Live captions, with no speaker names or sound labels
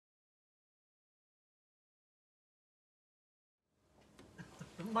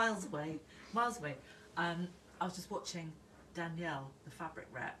miles away, miles away. I was just watching Danielle, the fabric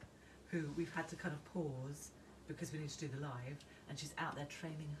rep, who we've had to kind of pause because we need to do the live, and she's out there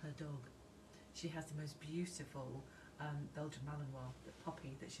training her dog. She has the most beautiful Belgian Malinois, the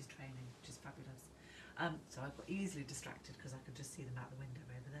Poppy, that she's training, which is fabulous. So I got easily distracted because I could just see them out the window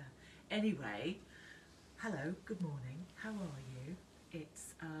over there. Anyway, hello, good morning, how are you?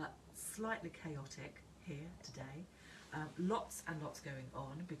 It's slightly chaotic here today. Lots and lots going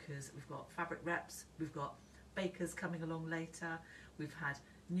on because we've got fabric reps, we've got bakers coming along later, we've had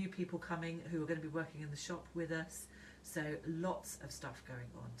new people coming who are going to be working in the shop with us, so lots of stuff going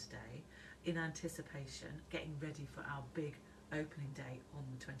on today in anticipation, getting ready for our big opening day on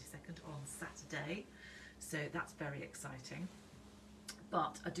the 22nd, on Saturday, so that's very exciting.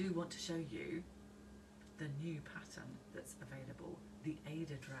 But I do want to show you the new pattern that's available, the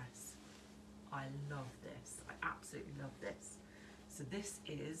Ada dress. I love this, I absolutely love this. So this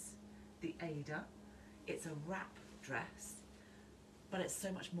is the Ada. It's a wrap dress, but it's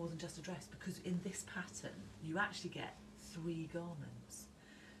so much more than just a dress, because in this pattern you actually get 3 garments.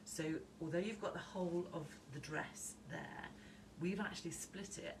 So although you've got the whole of the dress there, we've actually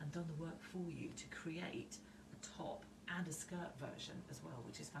split it and done the work for you to create a top and a skirt version as well,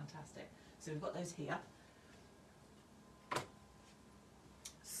 which is fantastic. So we've got those here.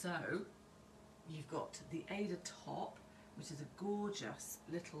 So you've got the Ada top, which is a gorgeous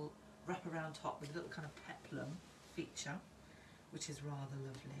little wraparound top with a little kind of peplum feature, which is rather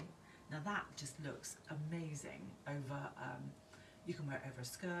lovely. Now that just looks amazing over, you can wear it over a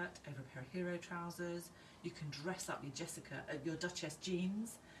skirt, over a pair of hero trousers. You can dress up your Duchess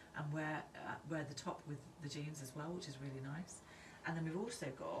jeans and wear the top with the jeans as well, which is really nice. And then we've also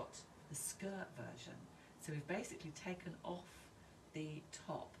got the skirt version. So we've basically taken off the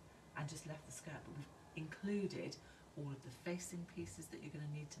top and just left the skirt, but we've included all of the facing pieces that you're going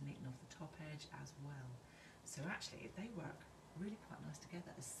to need to neaten off the top edge as well. So actually they work really quite nice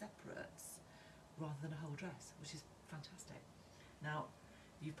together as separates rather than a whole dress, which is fantastic. Now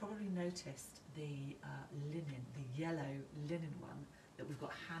you've probably noticed the linen, the yellow linen one that we've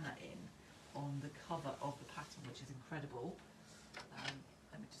got Hannah in on the cover of the pattern, which is incredible.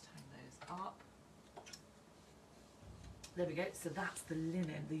 Let me just hang those up. There we go, so that's the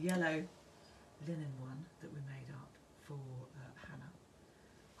linen, the yellow linen one that we made up for Hannah.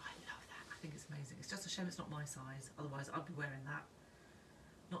 I love that, I think it's amazing. It's just a shame it's not my size, otherwise I'd be wearing that.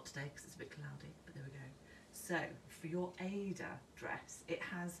 Not today because it's a bit cloudy, but there we go. So for your Ada dress, it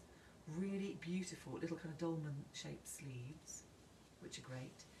has really beautiful little kind of dolman shaped sleeves, which are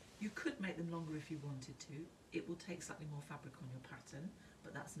great. You could make them longer if you wanted to. It will take slightly more fabric on your pattern,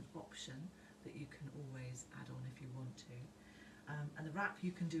 but that's an option that you can always add on if you want to. And the wrap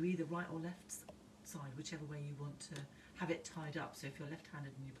you can do either right or left side, whichever way you want to have it tied up. So if you're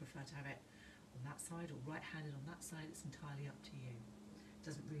left-handed and you prefer to have it on that side or right-handed on that side, it's entirely up to you. It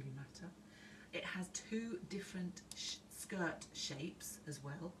doesn't really matter. It has 2 different skirt shapes as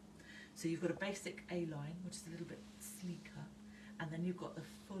well. So you've got a basic A-line, which is a little bit sleeker, and then you've got the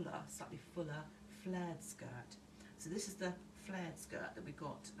fuller, slightly fuller flared skirt. So this is the flared skirt that we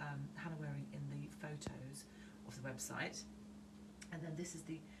got Hannah wearing in the photos of the website, and then this is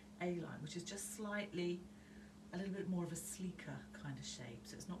the A-line, which is just slightly a little bit more of a sleeker kind of shape,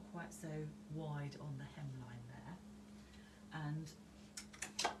 so it's not quite so wide on the hemline there. And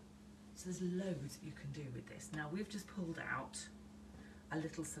so there's loads you can do with this. Now we've just pulled out a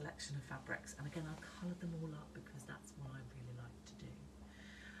little selection of fabrics, and again I've coloured them all up because that's what I really like to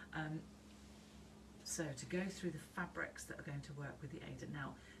do. So to go through the fabrics that are going to work with the Ada.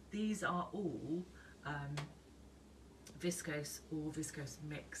 Now these are all viscose or viscose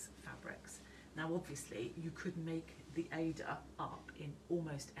mix fabrics. Now obviously you could make the Ada up in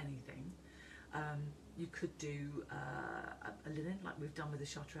almost anything. You could do a linen like we've done with the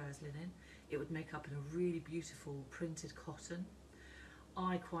Chartreuse linen. It would make up in a really beautiful printed cotton.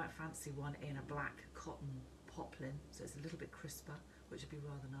 I quite fancy one in a black cotton poplin, so it's a little bit crisper, which would be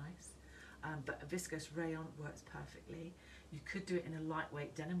rather nice. But a viscose rayon works perfectly. You could do it in a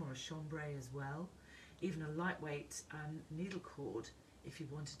lightweight denim or a chambray as well. Even a lightweight needle cord if you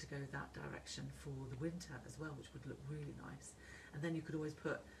wanted to go that direction for the winter as well, which would look really nice. And then you could always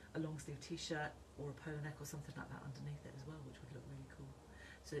put a long sleeve t-shirt or a polo neck or something like that underneath it as well, which would look really cool.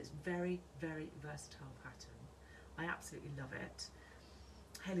 So it's very, very versatile pattern. I absolutely love it.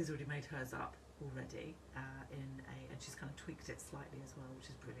 Hayley's already made hers up already and she's kind of tweaked it slightly as well, which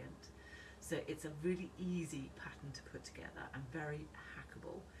is brilliant. So it's a really easy pattern to put together and very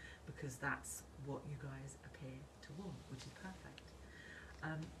hackable, because that's what you guys appear to want, which is perfect.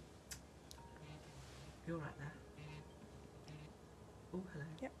 You're right there. Oh, hello.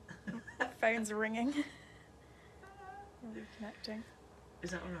 Yep. Phone's ringing. We're reconnecting.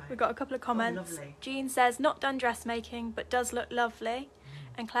 Is that all right? We've got a couple of comments. Oh, lovely. Jean says, not done dressmaking, but does look lovely.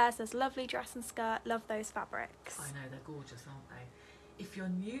 And Claire says, lovely dress and skirt, love those fabrics. I know, they're gorgeous, aren't they? If you're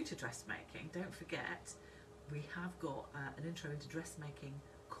new to dressmaking, don't forget we have got an intro into dressmaking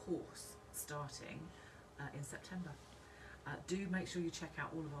course starting in September. Do make sure you check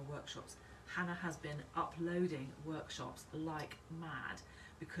out all of our workshops. Hannah has been uploading workshops like mad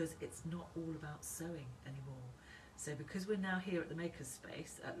because it's not all about sewing anymore. So because we're now here at the Makers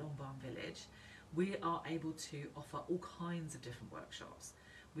Space at Longbarn Village, we are able to offer all kinds of different workshops.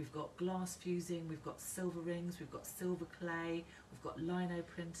 We've got glass fusing, we've got silver rings, we've got silver clay, we've got lino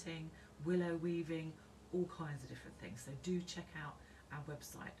printing, willow weaving, all kinds of different things. So do check out our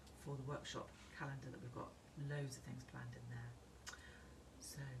website for the workshop calendar that we've got loads of things planned in there.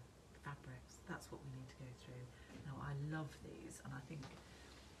 So fabrics, that's what we need to go through. Now I love these, and I think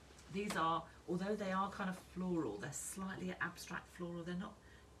these are, although they are kind of floral, they're slightly abstract floral, they're not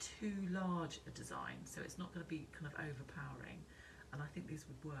too large a design, so it's not going to be kind of overpowering, and I think these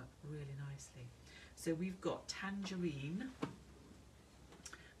would work really nicely. So we've got tangerine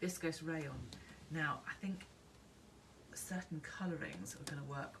viscose rayon. Now I think certain colourings are going to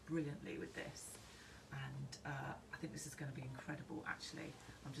work brilliantly with this, and I think this is going to be incredible actually.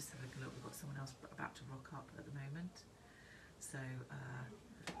 I'm just having a look, we've got someone else about to rock up at the moment, so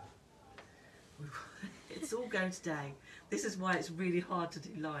it's all go today. This is why it's really hard to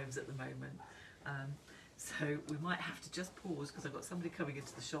do lives at the moment. So we might have to just pause because I've got somebody coming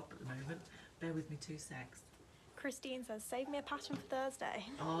into the shop at the moment. Bear with me 2 secs. Christine says, save me a pattern for Thursday.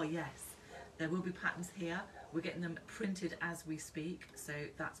 Oh yes, there will be patterns here. We're getting them printed as we speak, so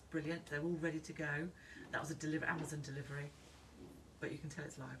that's brilliant. They're all ready to go. That was a Amazon delivery, but you can tell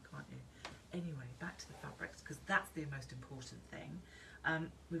it's live, can't you? Anyway, back to the fabrics, because that's the most important thing.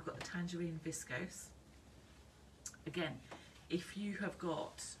 We've got the tangerine viscose. Again, if you have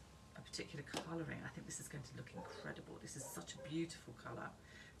got a particular colouring, I think this is going to look incredible. This is such a beautiful colour.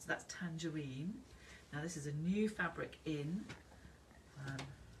 So that's tangerine. Now this is a new fabric in.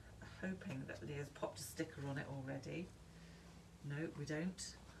 Hoping that Leah's popped a sticker on it already. No, we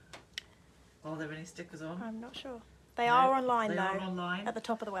don't. Are there any stickers on? I'm not sure. They are online they though. Are online. At the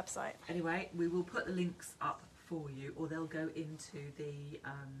top of the website. Anyway, we will put the links up for you, or they'll go into the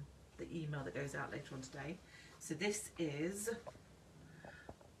email that goes out later on today. So this is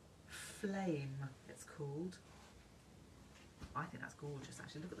Flame, it's called. I think that's gorgeous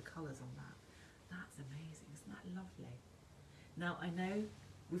actually. Look at the colours on that. That's amazing. Isn't that lovely? Now I know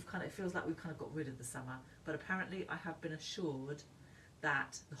it feels like we've kind of got rid of the summer, but apparently I have been assured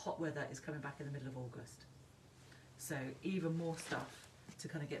that the hot weather is coming back in the middle of August. So even more stuff to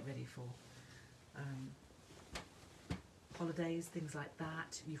kind of get ready for. Holidays, things like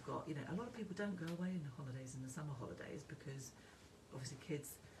that. You've got, you know, a lot of people don't go away in the holidays, in the summer holidays, because obviously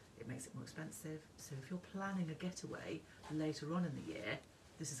kids, it makes it more expensive. So if you're planning a getaway later on in the year,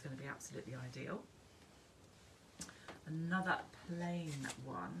 this is going to be absolutely ideal. Another plain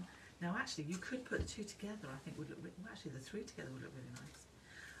one. Now actually you could put the two together, I think would look, well, actually the three together would look really nice.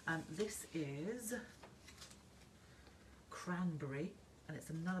 This is cranberry, and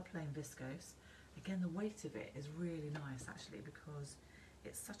it's another plain viscose. Again, the weight of it is really nice actually, because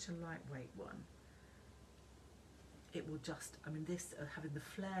it's such a lightweight one. It will just, I mean this, having the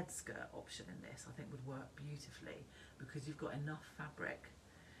flared skirt option in this I think would work beautifully, because you've got enough fabric.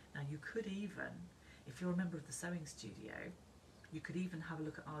 Now you could even, if you're a member of the sewing studio, you could even have a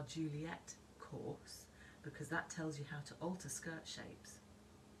look at our Juliet course, because that tells you how to alter skirt shapes.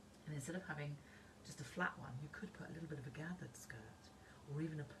 And instead of having just a flat one, you could put a little bit of a gathered skirt, or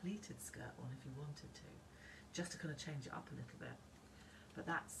even a pleated skirt on if you wanted to, just to kind of change it up a little bit. But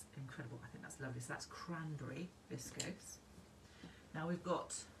that's incredible, I think that's lovely. So that's cranberry viscose. Now we've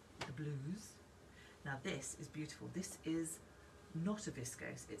got the blues. Now this is beautiful. This is not a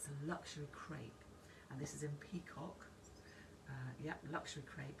viscose, it's a luxury crepe. And this is in peacock. Yeah, luxury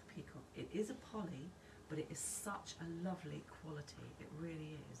crepe, peacock. It is a poly, but it is such a lovely quality. It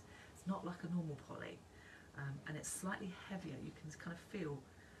really is. It's not like a normal poly. And it's slightly heavier. You can kind of feel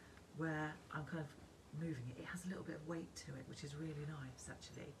where I'm kind of moving it. It has a little bit of weight to it, which is really nice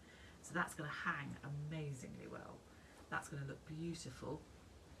actually. So that's going to hang amazingly well. That's going to look beautiful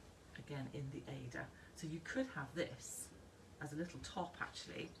again in the Ada. So you could have this as a little top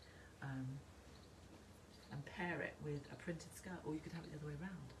actually, and pair it with a printed skirt, or you could have it the other way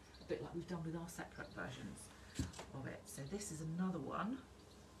around, a bit like we've done with our separate versions of it. So this is another one,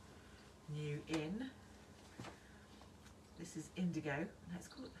 new in. This is indigo. No, it's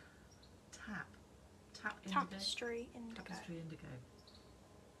called Tapestry Indigo. Tapestry Indigo.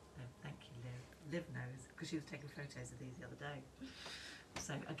 them. Thank you, Liv. Liv knows because she was taking photos of these the other day.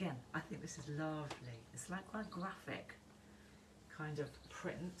 So again, I think this is lovely. It's like quite a graphic kind of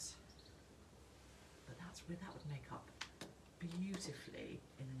print, but that would make up beautifully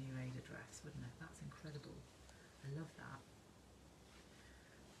in the new Ada dress, wouldn't it? That's incredible. I love that.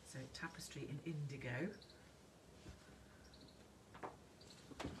 So tapestry in indigo.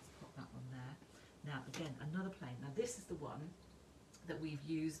 Let's pop that one there. Now again, another plain. Now this is the one that we've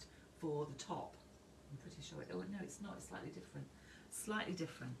used for the top. I'm pretty sure. Oh no, it's not. It's slightly different. Slightly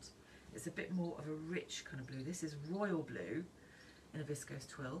different. It's a bit more of a rich kind of blue. This is royal blue in a viscose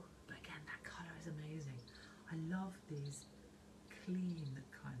twill. But again, that colour is amazing. I love these clean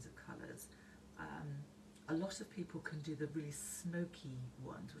kinds of colours. A lot of people can do the really smoky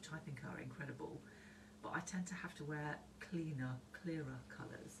ones, which I think are incredible, but I tend to have to wear cleaner, clearer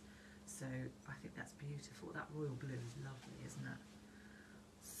colours. So I think that's beautiful. That royal blue is lovely, isn't it?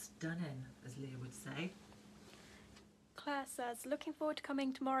 Stunning, as Leah would say. Claire says, looking forward to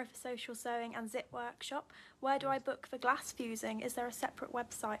coming tomorrow for social sewing and zip workshop. Where do I book for glass fusing? Is there a separate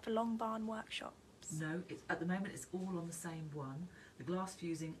website for long barn workshops? No, at the moment it's all on the same one. The glass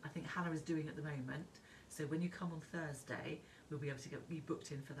fusing, I think Hannah is doing at the moment. So when you come on Thursday, we'll be able to be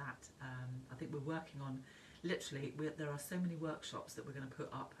booked in for that. I think we're working on, literally, there are so many workshops that we're going to put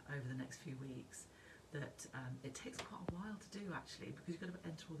up over the next few weeks that it takes quite a while to do actually, because you've got to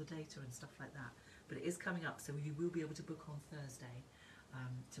enter all the data and stuff like that. But it is coming up, so you will be able to book on Thursday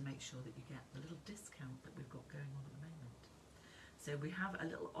to make sure that you get the little discount that we've got going on at the moment. So we have a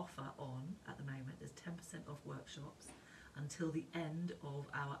little offer on at the moment. There's 10% off workshops until the end of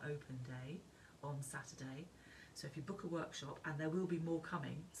our open day on Saturday. So if you book a workshop, and there will be more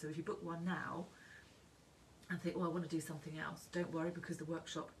coming, so if you book one now and think, oh, I want to do something else, don't worry, because the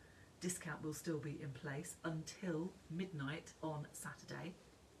workshop discount will still be in place until midnight on Saturday.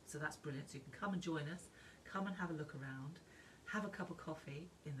 So that's brilliant. So you can come and join us, come and have a look around, have a cup of coffee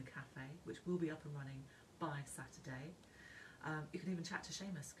in the cafe, which will be up and running by Saturday. You can even chat to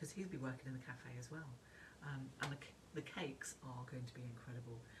Seamus, because he'll be working in the cafe as well. And the cakes are going to be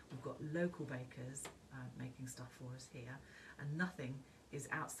incredible. We've got local bakers making stuff for us here, and nothing is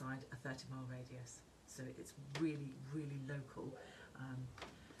outside a 30-mile radius. So it's really, really local.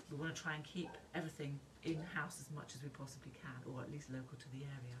 We want to try and keep everything in-house as much as we possibly can, or at least local to the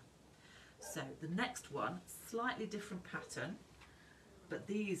area. So the next one, slightly different pattern, but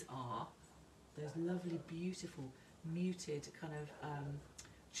these are those lovely, beautiful, muted kind of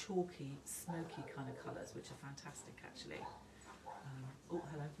chalky, smoky kind of colours, which are fantastic actually. Oh,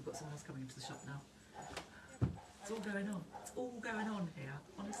 hello, we've got someone else coming into the shop now. It's all going on. It's all going on here,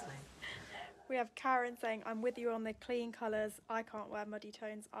 honestly. We have Karen saying, I'm with you on the clean colours. I can't wear muddy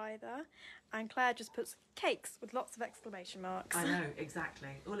tones either. And Claire just puts cakes with lots of exclamation marks. I know, exactly.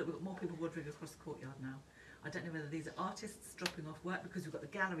 Oh look, we've got more people wandering across the courtyard now. I don't know whether these are artists dropping off work, because we've got the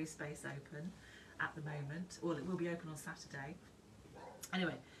gallery space open at the moment. Well, it will be open on Saturday.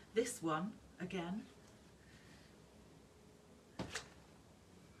 Anyway, this one, again,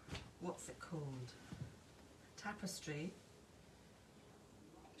 what's it called? Tapestry,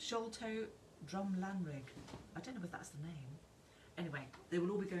 Sholto Drumlanrig. I don't know if that's the name. Anyway, they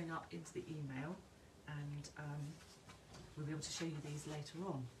will all be going up into the email, and we'll be able to show you these later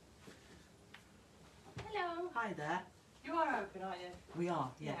on. Hello. Hi there. You are open, aren't you? We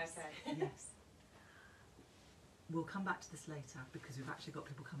are, yes. Yeah, okay. Yes. We'll come back to this later, because we've actually got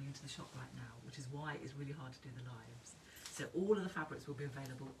people coming into the shop right now, which is why it's really hard to do the lives. So all of the fabrics will be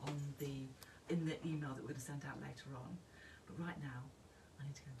available in the email that we're going to send out later on. But right now, I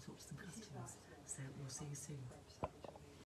need to go and talk to some customers. So we'll see you soon.